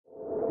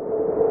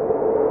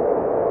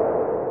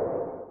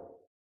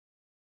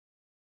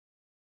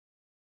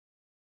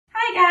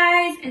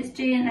it's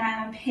Jay and I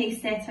am a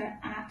Pacesetter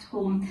at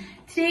home.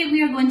 Today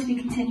we are going to be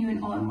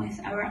continuing on with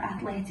our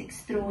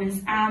athletics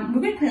throws.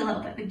 We're going to play a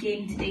little bit of a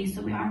game today,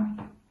 so we are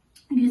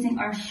using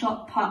our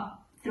shot put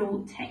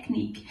throw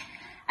technique.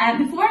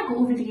 Before I go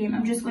over the game,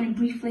 I'm just going to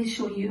briefly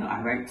show you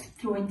our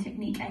throwing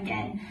technique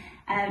again,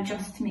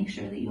 just to make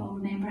sure that you all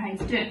remember how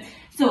to do it.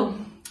 So,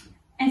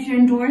 if you're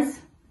indoors,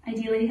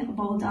 ideally have a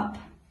balled up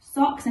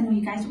socks. I know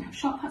you guys don't have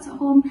shot puts at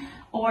home,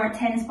 or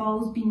tennis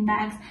balls, bean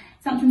bags,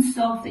 something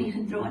soft that you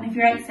can throw. And if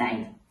you're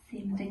outside,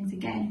 same things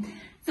again.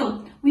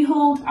 So we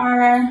hold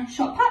our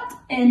shot put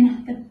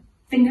in the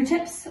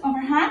fingertips of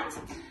our hand.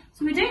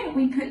 So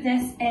we put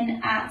this in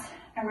at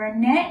our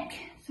neck.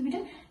 So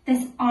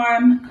this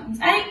arm comes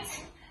out,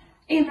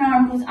 either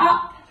arm goes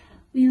up,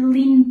 we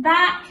lean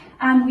back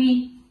and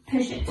we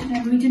push it.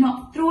 Remember, we do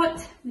not throw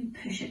it, we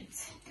push it.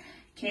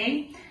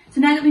 Okay,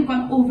 so now that we've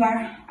gone over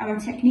our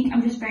technique,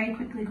 I'm just very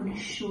quickly going to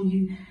show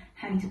you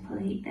how to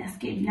play this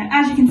game. Now,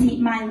 as you can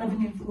see, my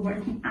living room floor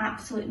is an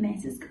absolute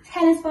mess. It's got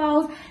tennis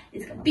balls,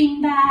 it's got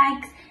bean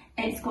bags,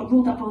 it's got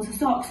rolled up balls of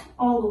socks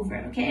all over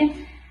it,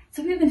 okay?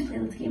 So we're going to play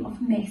this game of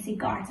Messy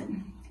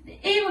Garden. The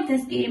aim of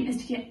this game is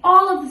to get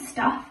all of the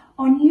stuff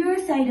on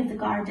your side of the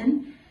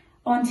garden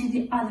onto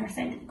the other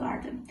side of the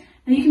garden.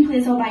 Now, you can play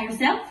this all by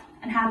yourself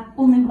and have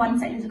only one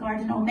side of the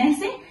garden all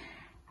messy.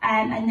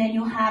 And then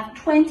you'll have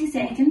 20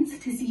 seconds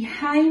to see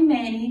how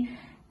many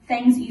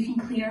things you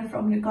can clear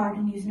from your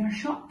garden using our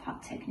shot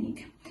put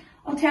technique.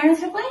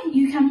 Alternatively,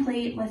 you can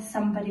play with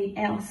somebody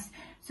else.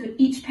 So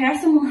each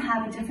person will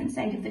have a different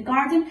side of the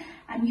garden,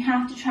 and you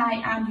have to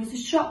try and use the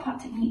shot put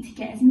technique to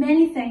get as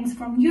many things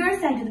from your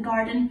side of the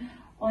garden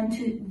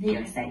onto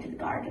their side of the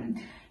garden.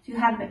 So you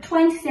have about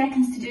 20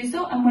 seconds to do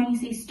so, and when you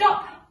say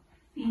stop,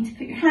 you need to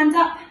put your hands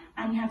up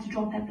and you have to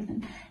drop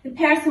everything. The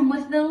person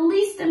with the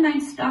least amount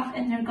of stuff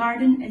in their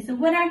garden is the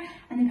winner,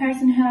 and the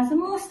person who has the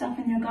most stuff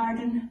in their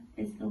garden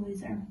is the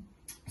loser.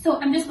 So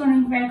I'm just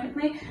going to very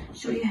quickly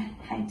show you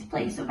how to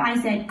play. So if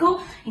I said go,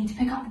 you need to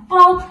pick up the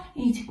ball,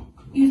 you need to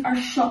use our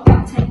shot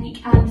put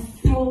technique and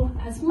throw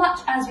as much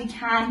as we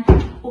can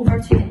over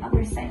to the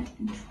other side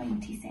in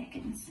 20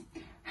 seconds.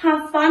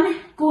 Have fun,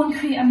 go and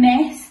create a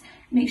mess.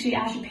 Make sure you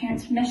ask your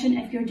parents' permission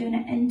if you're doing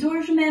it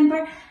indoors,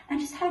 remember, and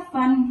just have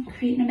fun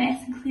creating a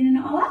mess and cleaning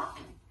it all up.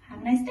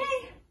 Have a nice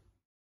day.